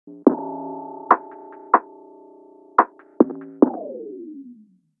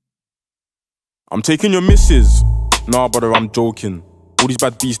I'm taking your missus. Nah, brother, I'm joking. All these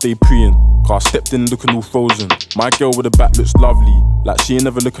bad beasts, they preying. Cause I stepped in looking all frozen. My girl with the back looks lovely, like she ain't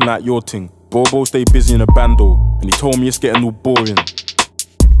never looking like your thing. Bobo stay busy in a bando, and he told me it's getting all boring.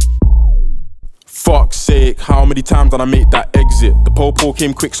 Fuck's sake, how many times did I make that exit? The po-po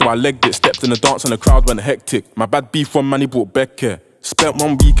came quick, so I legged it. Stepped in the dance and the crowd went hectic. My bad beef one man, he brought Becker. Spent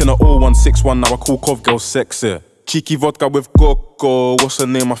 1 week in a 0161, now I call Cov girl sexy. Cheeky vodka with Coco, what's her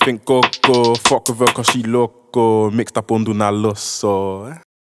name? I think Coco. Fuck with her cause she loco. Mixed up on do na loso.